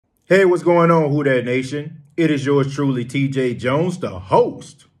Hey, what's going on, Who Dat Nation? It is yours truly, TJ Jones, the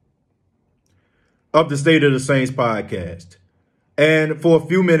host of the State of the Saints podcast. And for a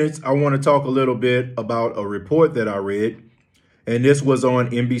few minutes, I want to talk a little bit about a report that I read, and this was on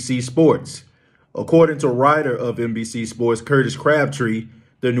NBC Sports. According to writer of NBC Sports, Curtis Crabtree,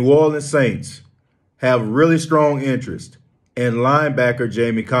 the New Orleans Saints have really strong interest in linebacker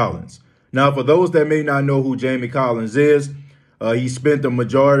Jamie Collins. Now, for those that may not know who Jamie Collins is, he spent the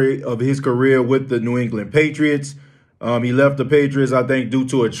majority of his career with the New England Patriots. He left the Patriots, I think, due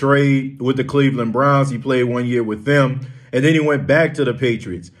to a trade with the Cleveland Browns. He played 1 year with them, and then he went back to the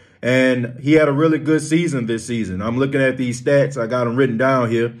Patriots. And he had a really good season this season. I'm looking at these stats. I got them written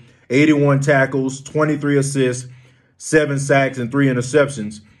down here. 81 tackles, 23 assists, 7 sacks, and 3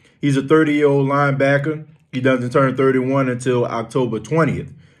 interceptions. He's a 30-year-old linebacker. He doesn't turn 31 until October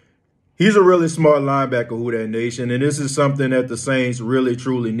 20th. He's a really smart linebacker, Who Dat Nation, and this is something that the Saints really,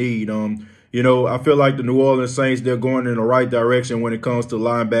 truly need. I feel like the New Orleans Saints, they're going in the right direction when it comes to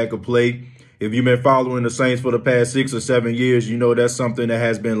linebacker play. If you've been following the Saints for the past 6 or 7 years, you know that's something that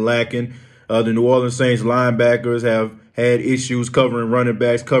has been lacking. The New Orleans Saints linebackers have had issues covering running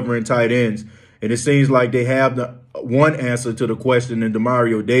backs, covering tight ends, and it seems like they have the one answer to the question in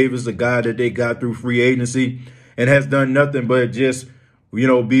Demario Davis, a guy that they got through free agency and has done nothing but just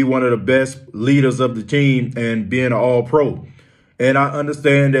be one of the best leaders of the team and being an all-pro. And I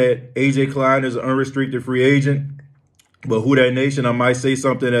understand that A.J. Klein is an unrestricted free agent, but Who Dat Nation, I might say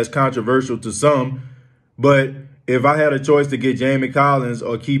something that's controversial to some, but if I had a choice to get Jamie Collins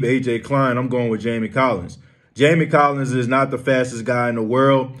or keep A.J. Klein, I'm going with Jamie Collins. Jamie Collins is not the fastest guy in the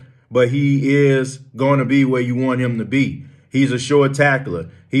world, but he is going to be where you want him to be. He's a short tackler.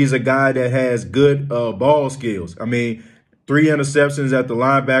 He's a guy that has good ball skills. 3 interceptions at the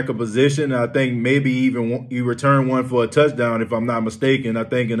linebacker position. I think maybe even you return one for a touchdown, if I'm not mistaken, I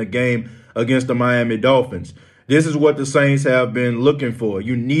think in a game against the Miami Dolphins. This is what the Saints have been looking for.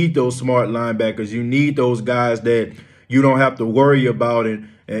 You need those smart linebackers. You need those guys that you don't have to worry about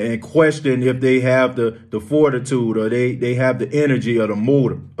and question if they have the fortitude or they have the energy or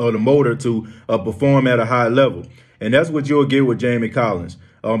the motor to perform at a high level. And that's what you'll get with Jamie Collins.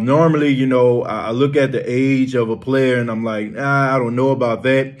 Normally, I look at the age of a player and I'm like, I don't know about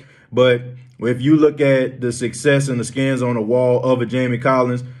that. But if you look at the success and the skins on the wall of a Jamie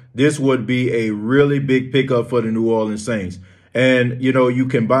Collins, this would be a really big pickup for the New Orleans Saints. And, you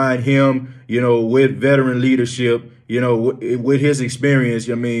combine him, with veteran leadership, with his experience.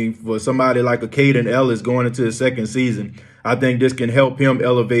 For somebody like a Caden Ellis going into his second season, I think this can help him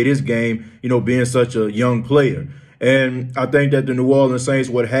elevate his game, being such a young player. And I think that the New Orleans Saints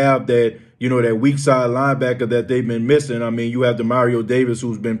would have that, that weak side linebacker that they've been missing. You have Demario Davis,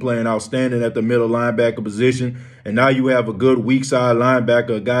 who's been playing outstanding at the middle linebacker position. And now you have a good weak side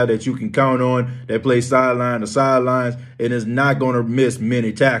linebacker, a guy that you can count on that plays sideline to sidelines and is not going to miss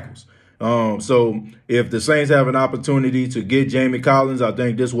many tackles. So if the Saints have an opportunity to get Jamie Collins, I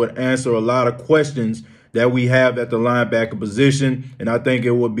think this would answer a lot of questions that we have at the linebacker position. And I think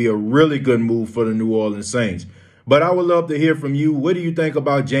it would be a really good move for the New Orleans Saints. But I would love to hear from you. What do you think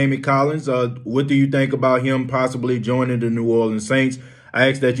about Jamie Collins? What do you think about him possibly joining the New Orleans Saints? I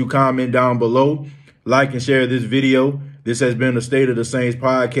ask that you comment down below, like and share this video. This has been the State of the Saints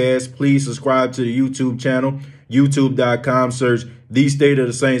podcast. Please subscribe to the YouTube channel, youtube.com, search the State of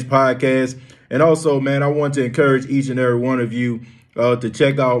the Saints podcast. And also, man, I want to encourage each and every one of you to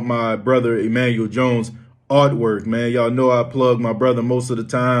check out my brother Emmanuel Jones' artwork, man. Y'all know I plug my brother most of the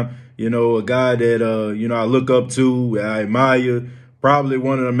time. A guy that, I look up to, I admire. Probably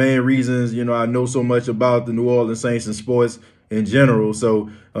one of the main reasons, I know so much about the New Orleans Saints and sports in general. So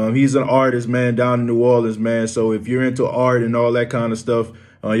he's an artist, man, down in New Orleans, man. So if you're into art and all that kind of stuff,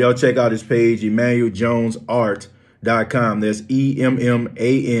 y'all check out his page, EmmanuelJonesArt.com. That's EMMANUAL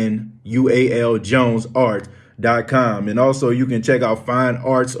JonesArt.com. And also you can check out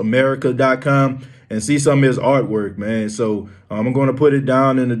FineArtsAmerica.com and see some of his artwork, man. So I'm going to put it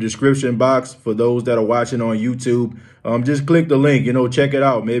down in the description box for those that are watching on YouTube. Just click the link, check it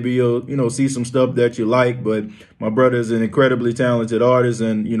out. Maybe you'll, see some stuff that you like. But my brother is an incredibly talented artist,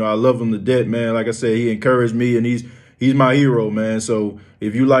 and, I love him to death, man. Like I said, he encouraged me, and he's my hero, man. So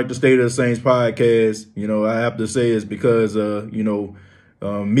if you like the State of the Saints podcast, I have to say it's because,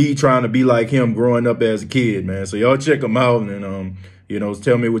 me trying to be like him growing up as a kid, man. So y'all check him out and,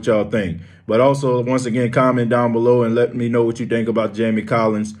 tell me what y'all think. But also, once again, comment down below and let me know what you think about Jamie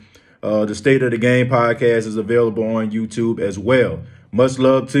Collins. The State of the Game podcast is available on YouTube as well. Much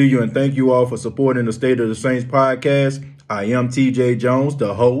love to you, and thank you all for supporting the State of the Saints podcast. I am TJ Jones,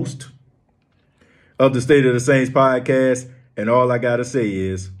 the host of the State of the Saints podcast, and all I got to say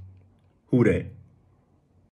is Who that?